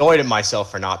 I'm annoyed at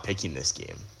myself for not picking this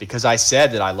game because I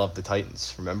said that I love the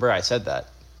Titans. Remember? I said that.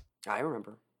 I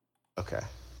remember. Okay.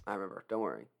 I remember. Don't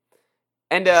worry.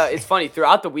 And it's funny.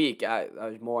 Throughout the week, I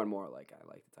was more and more like, I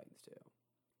like the Titans too.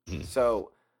 Mm-hmm.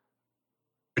 So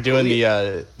we're doing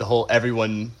the whole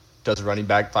everyone does running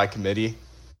back by committee.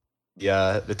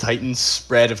 The Titans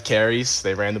spread of carries.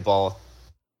 They ran the ball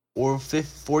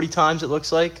 40 times, it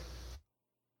looks like.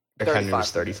 Derrick Henry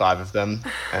was 35 of them,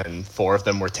 and 4 of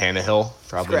them were Tannehill,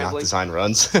 probably not design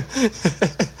runs.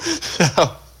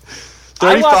 So,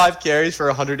 35 carries for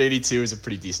 182 is a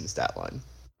pretty decent stat line.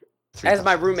 As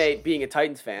my roommate, being a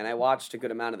Titans fan, I watched a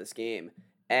good amount of this game,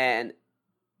 and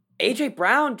A.J.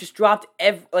 Brown just dropped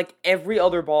every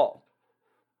other ball.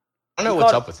 I don't know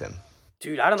what's up with him.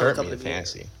 Dude, I don't know what's up with him.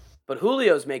 Fantasy. But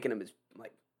Julio's making him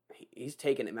he's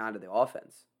taking him out of the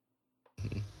offense.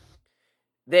 Mm-hmm.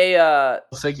 We'll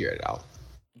figure it out.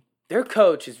 Their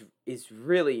coach is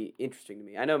really interesting to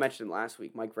me. I know I mentioned him last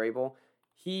week, Mike Vrabel.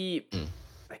 I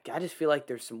just feel like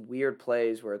there's some weird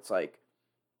plays where it's like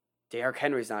Derrick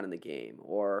Henry's not in the game,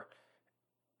 or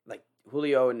like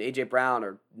Julio and AJ Brown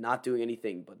are not doing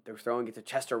anything, but they're throwing it to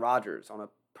Chester Rogers on a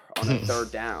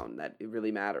third down that it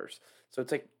really matters. So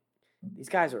it's like these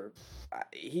guys are.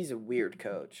 He's a weird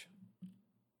coach.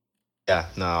 Yeah,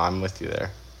 no, I'm with you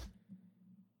there.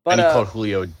 But and he called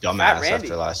Julio dumbass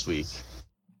after last week.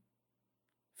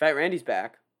 Fat Randy's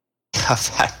back.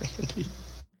 Fat Randy.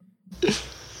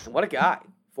 And what a guy.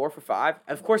 4 for 5.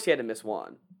 Of course he had to miss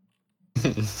one.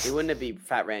 He wouldn't be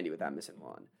Fat Randy without missing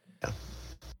one.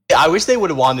 Yeah, I wish they would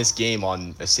have won this game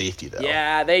on a safety, though.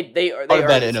 Yeah, they would have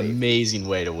been an amazing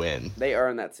way to win. They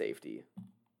earned that safety.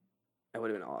 That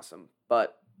would have been awesome.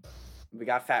 But we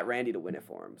got Fat Randy to win it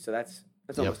for him. So that's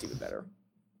almost even better.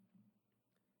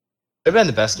 It would have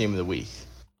been the best game of the week.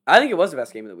 I think it was the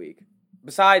best game of the week.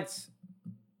 Besides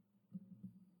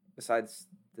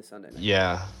the Sunday night.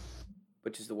 Yeah.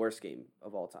 Which is the worst game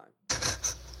of all time.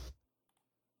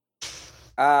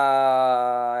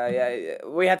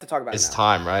 We have to talk about it now. It's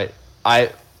time, right?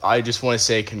 I just want to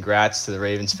say congrats to the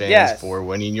Ravens fans for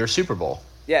winning your Super Bowl.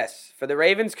 Yes, for the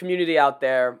Ravens community out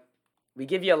there, we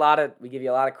give you a lot of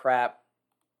crap.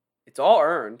 It's all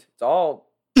earned. It's all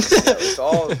it's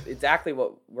all exactly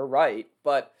what we're right,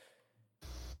 but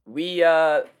we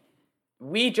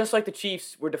just like the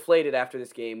Chiefs were deflated after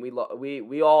this game.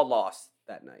 We all lost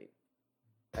that night.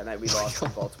 That night we lost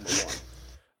and Baltimore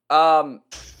won.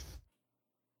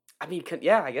 I mean,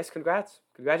 I guess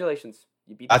congratulations.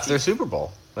 You beat. That's their Super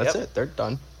Bowl. That's it. They're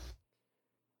done.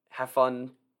 Have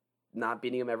fun not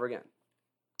beating them ever again.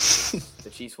 The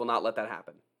Chiefs will not let that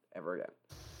happen ever again.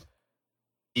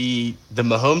 The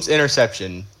Mahomes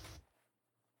interception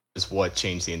is what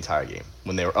changed the entire game.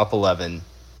 When they were up 11,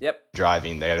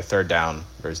 driving, they had a third down.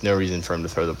 There's no reason for him to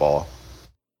throw the ball.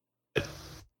 But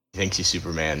he thinks he's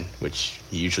Superman, which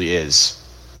he usually is.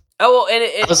 Oh well, and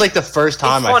it was like the first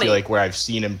time I feel like where I've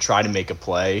seen him try to make a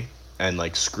play and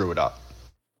like screw it up.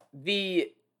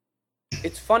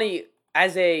 It's funny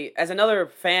as another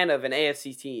fan of an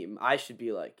AFC team, I should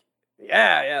be like,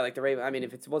 like the Ravens. I mean,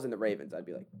 if it wasn't the Ravens, I'd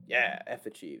be like, F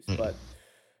the Chiefs. But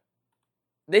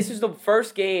this is the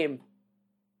first game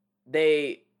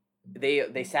they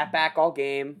sat back all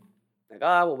game, like,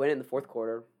 we'll win it in the fourth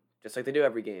quarter, just like they do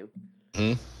every game.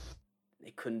 Mm-hmm.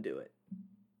 They couldn't do it.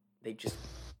 They just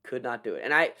could not do it.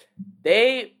 And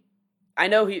I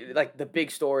know he, like, the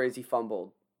big story is he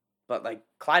fumbled, but like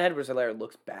Clyde Edwards-Helaire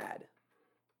looks bad.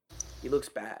 He looks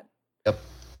bad. Yep.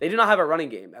 They do not have a running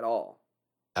game at all.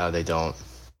 No, they don't.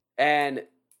 And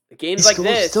games like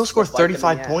this still score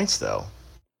 35 points, though.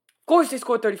 Of course they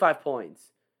scored 35 points.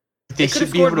 They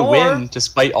should be able to win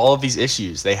despite all of these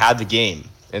issues. They had the game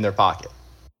in their pocket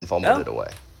and fumbled it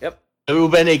away. Yep. It would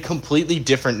have been a completely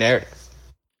different narrative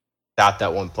without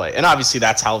that one play. And obviously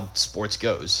that's how sports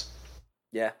goes.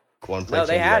 Yeah. One play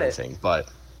they had everything, but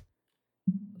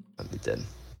they did.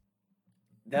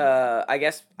 I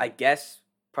guess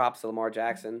props to Lamar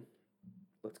Jackson.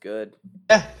 Looks good.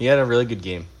 Yeah, he had a really good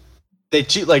game. The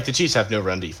Chiefs have no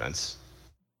run defense.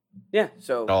 Yeah,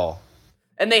 so at all.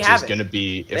 And they Which haven't. is going to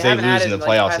be, if they haven't had lose it in the in, like,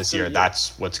 playoffs past this 3 year, years.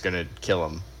 that's what's going to kill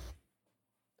them.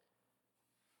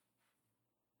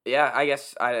 Yeah, I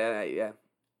guess yeah.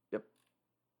 Yep.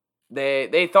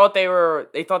 They thought they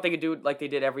could do it like they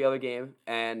did every other game,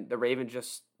 and the Ravens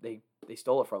just they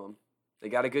stole it from them. They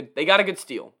got a good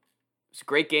steal. It's a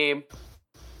great game.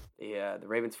 The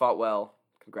Ravens fought well.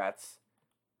 Congrats,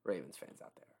 Ravens fans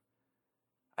out there.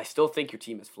 I still think your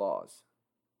team has flaws,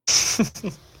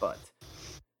 but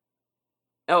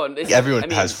no, Everyone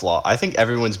has flaws. I think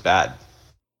everyone's bad.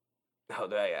 Oh,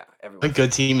 yeah, everyone. A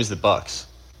good team is the Bucks.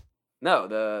 No,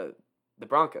 the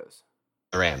Broncos.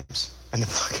 The Rams and the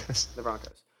Broncos. The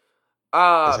Broncos.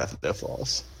 Those have no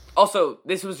flaws. Also,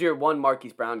 this was your one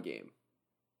Marquise Brown game.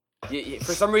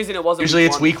 For some reason, it wasn't. Usually,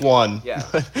 it's week 1. Yeah.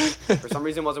 For some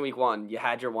reason, it wasn't week 1. You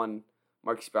had your one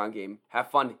Marquise Brown game.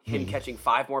 Have fun him catching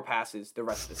 5 more passes the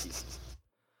rest of the season.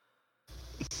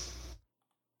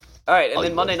 All right, and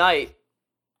then Monday night.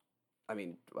 I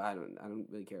mean, I don't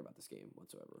really care about this game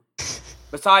whatsoever.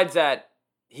 Besides that,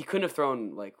 he couldn't have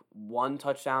thrown like 1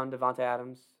 touchdown to Devontae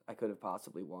Adams. I could have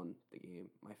possibly won the game,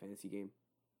 my fantasy game.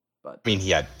 But I mean, he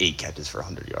had 8 catches for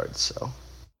 100 yards, so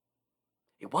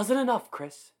it wasn't enough,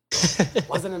 Chris. It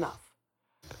wasn't enough.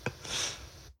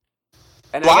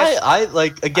 And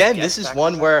this is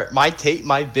one where my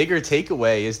bigger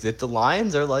takeaway is that the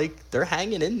Lions are they're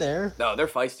hanging in there. No, they're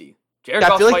feisty.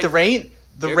 I feel like the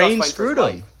rain screwed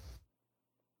them.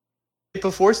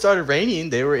 Before it started raining,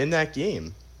 they were in that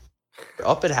game. They're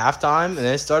up at halftime, and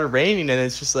then it started raining, and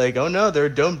it's just like, oh no, they're a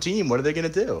dome team. What are they gonna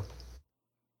do?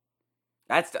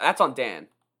 That's on Dan.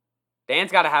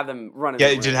 Dan's got to have them running. Yeah,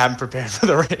 you didn't have them prepared for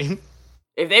the rain.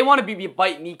 If they want to be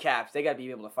bite kneecaps, they got to be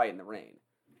able to fight in the rain.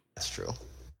 That's true.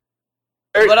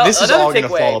 But this is all going to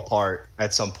fall apart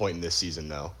at some point in this season,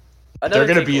 though. They're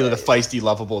going to be the feisty,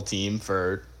 lovable team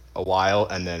for a while,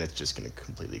 and then it's just going to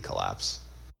completely collapse.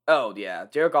 Oh, yeah.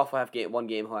 Jared Goff will have one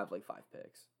game. He'll have like 5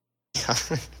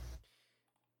 picks.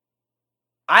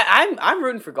 I'm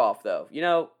rooting for Goff, though. You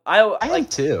know, I am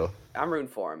too. I'm rooting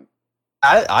for him.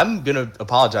 I'm going to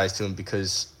apologize to him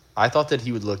because I thought that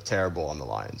he would look terrible on the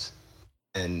Lions.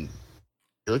 And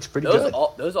he looks pretty good.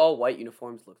 Those all-white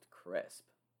uniforms looked crisp.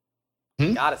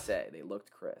 Gotta say, they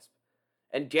looked crisp.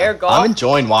 And Jared Goff, I'm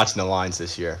enjoying watching the Lions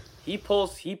this year. He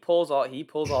pulls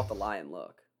off the Lion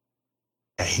look.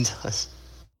 Yeah, he does.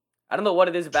 I don't know what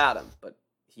it is about him, but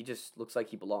he just looks like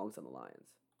he belongs on the Lions,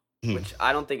 which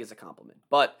I don't think is a compliment.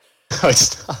 But no,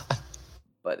 it's not.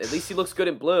 But at least he looks good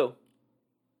in blue.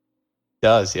 He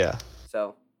does, yeah.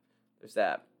 So there's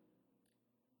that.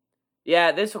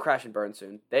 Yeah, this will crash and burn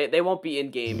soon. They won't be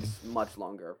in games much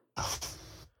longer.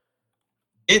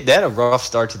 They had a rough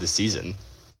start to the season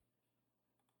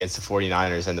against the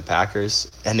 49ers and the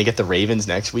Packers, and they get the Ravens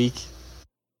next week.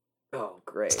 Oh,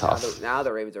 great. It's tough. Now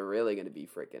the Ravens are really going to be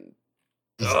freaking...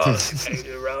 Oh, they're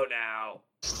in a row now.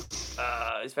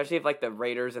 Especially if like the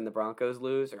Raiders and the Broncos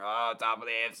lose. Or, top of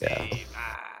the AFC.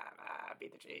 Yeah.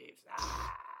 Beat the Chiefs.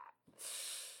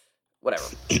 Whatever.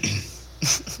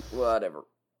 Whatever.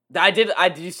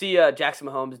 Did you see Jackson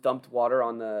Mahomes dumped water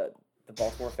on the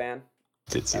Baltimore fan?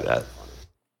 Did see that.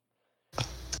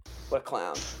 What a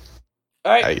clown.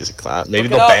 All right. Yeah, he's a clown. Maybe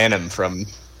they'll ban him from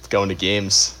going to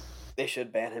games. They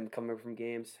should ban him coming from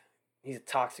games. He's a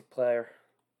toxic player.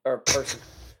 Or person.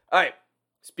 All right.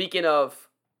 Speaking of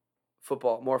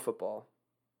football, more football.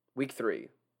 Week 3.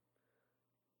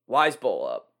 Wise Bowl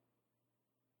up.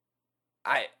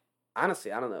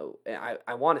 Honestly, I don't know.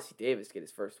 I want to see Davis get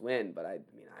his first win, but I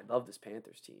love this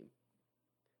Panthers team.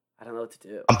 I don't know what to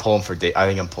do. I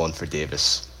think I'm pulling for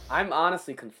Davis. I'm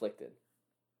honestly conflicted.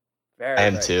 I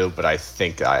am too, but I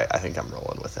think I'm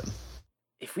rolling with him.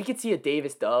 If we could see a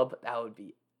Davis dub, that would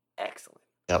be excellent.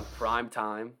 Yep. Prime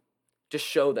time. Just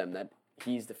show them that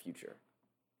he's the future.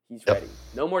 He's ready.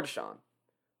 No more Deshaun.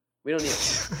 We don't need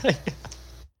him.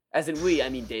 As in we, I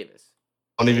mean Davis.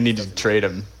 Don't even need to trade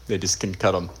him. They just can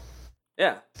cut him.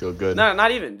 Yeah. Feel good. No,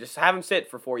 not even. Just have him sit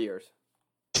for 4 years.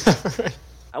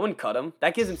 I wouldn't cut him.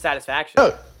 That gives him satisfaction.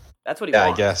 Oh. That's what he wants.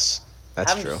 Yeah, I guess.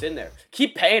 That's true. Have him just in there.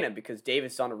 Keep paying him because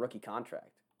Davis is on a rookie contract.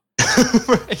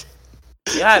 Right.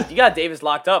 You got Davis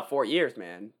locked up 4 years,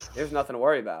 man. There's nothing to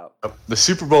worry about. The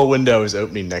Super Bowl window is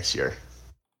opening next year.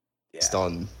 Yeah, based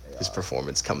on his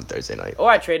performance coming Thursday night. Or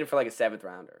I traded for like a 7th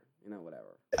rounder.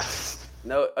 Whatever.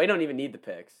 No, I don't even need the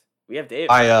picks. We have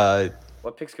Davis.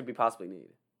 What picks could we possibly need?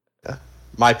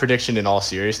 My prediction, in all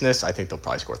seriousness, I think they'll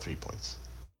probably score 3 points.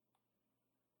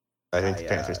 I think the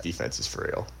Panthers defense is for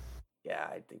real. Yeah,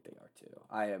 I think they are too.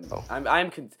 I am.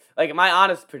 Oh. My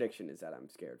honest prediction is that I'm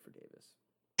scared for Davis.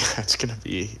 It's gonna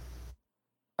be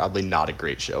probably not a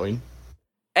great showing.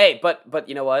 Hey, but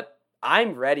you know what?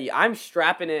 I'm ready. I'm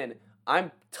strapping in.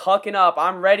 I'm tucking up.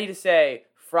 I'm ready to say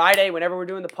Friday, whenever we're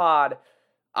doing the pod,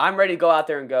 I'm ready to go out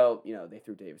there and go, they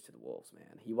threw Davis to the Wolves,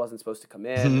 man. He wasn't supposed to come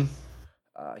in.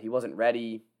 He wasn't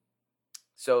ready.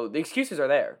 So the excuses are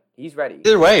there. He's ready.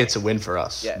 Either way, it's a win for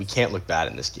us. Yes. We can't look bad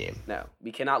in this game. No,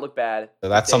 we cannot look bad. So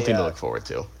that's something to look forward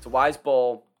to. It's a Wise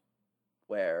Bowl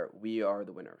where we are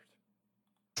the winners.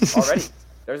 Already.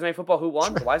 Thursday Night Football, who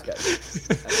won? The Wise guys.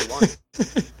 That's who won.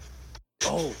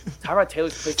 Oh, Tyrod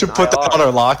Taylor's placed to on put IR. that on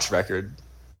our locks record.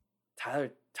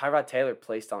 Tyrod Taylor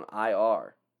placed on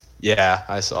IR. Yeah,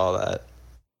 I saw that.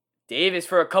 Davis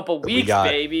for a couple weeks,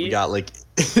 baby. We got like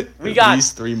we got at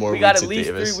least 3 more weeks. We got at least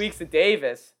 3 weeks of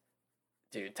Davis.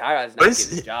 Dude, Tyrod's not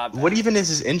getting his job back. What even is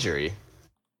his injury?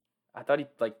 I thought he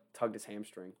tugged his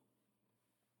hamstring.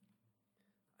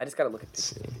 I just gotta look at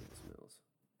pictures of Davis Mills.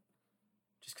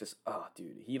 Just because,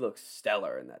 dude, he looks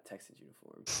stellar in that Texans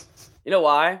uniform. You know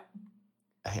why?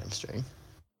 A hamstring.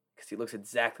 Because he looks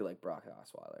exactly like Brock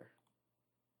Osweiler.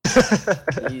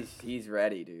 He's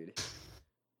ready, dude.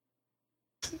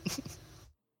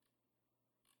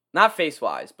 Not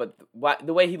face-wise, but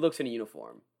the way he looks in a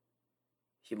uniform.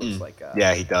 He looks like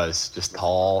yeah, he does. Just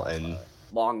tall and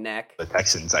long neck. The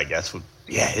Texans, I guess, would.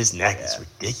 Yeah, his neck is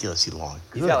ridiculously long.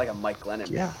 He's got like a Mike Glennon.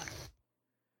 Yeah.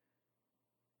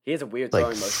 He has a weird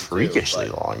throwing motion. Freakishly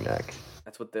long neck.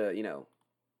 That's what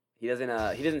he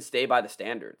doesn't stay by the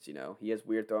standards. He has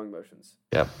weird throwing motions.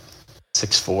 Yep.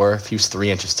 6'4". If he was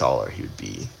 3 inches taller, he would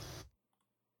be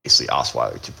basically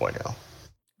Osweiler 2.0.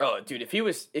 Oh, dude, if he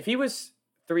was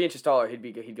 3 inches taller,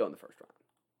 he'd go in the first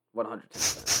round.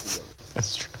 110%.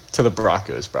 That's true. To the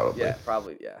Broncos, probably. Yeah,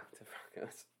 probably. Yeah, to the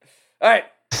Broncos. All right.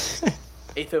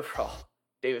 8th overall,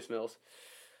 Davis Mills.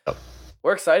 Yep.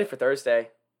 We're excited for Thursday.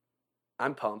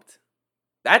 I'm pumped.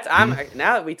 Now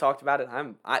that we talked about it,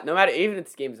 no matter, even if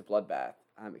this game is a bloodbath,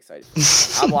 I'm excited.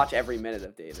 I'll watch every minute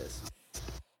of Davis.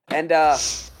 And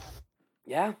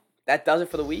yeah, that does it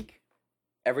for the week.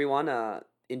 Everyone,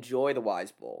 enjoy the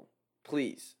Wise Bowl,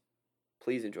 please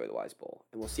enjoy the Wise Bowl,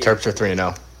 and we'll see. Terps are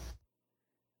 3-0.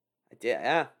 I did,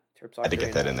 yeah. Terps are. I had to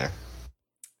get that in there.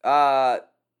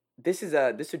 This is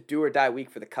a do or die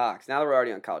week for the Cox. Now that we're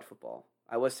already on college football,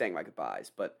 I was saying my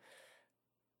goodbyes, but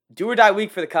do or die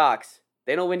week for the Cox.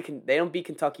 They don't beat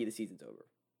Kentucky. The season's over.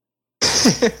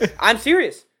 I'm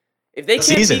serious. If they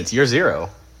can't it's year 0.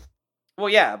 Well,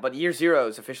 yeah, but year 0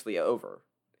 is officially over.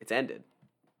 It's ended.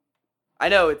 I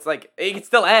know it's like it can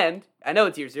still end. I know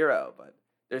it's year 0, but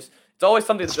it's always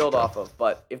something to build off of.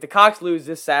 But if the Cox lose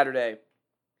this Saturday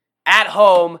at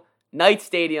home, Knight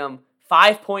Stadium,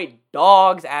 5-point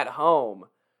dogs at home,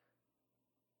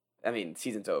 I mean,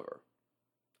 season's over.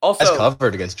 Also, that's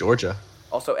covered against Georgia.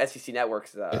 Also, SEC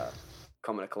Network's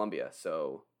coming to Columbia,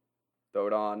 so throw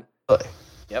it on. Really?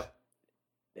 Yep.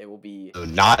 It will be... So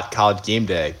not College Game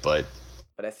Day, but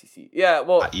SEC. Yeah,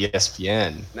 well... Not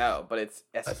ESPN. No, but it's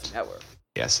SEC Network.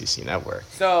 The SEC Network.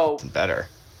 So... It's better.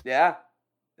 Yeah.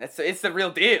 It's the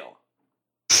real deal.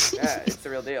 Yeah, it's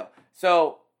the real deal.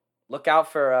 So, look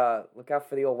out for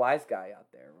the old wise guy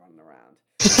out there running around.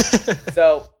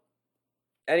 So,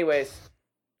 anyways...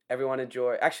 Everyone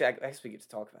enjoy. Actually, I guess we get to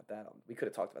talk about that. We could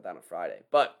have talked about that on Friday.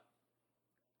 But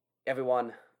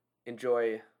everyone,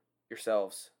 enjoy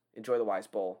yourselves. Enjoy the Wise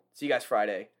Bowl. See you guys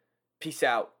Friday. Peace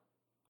out.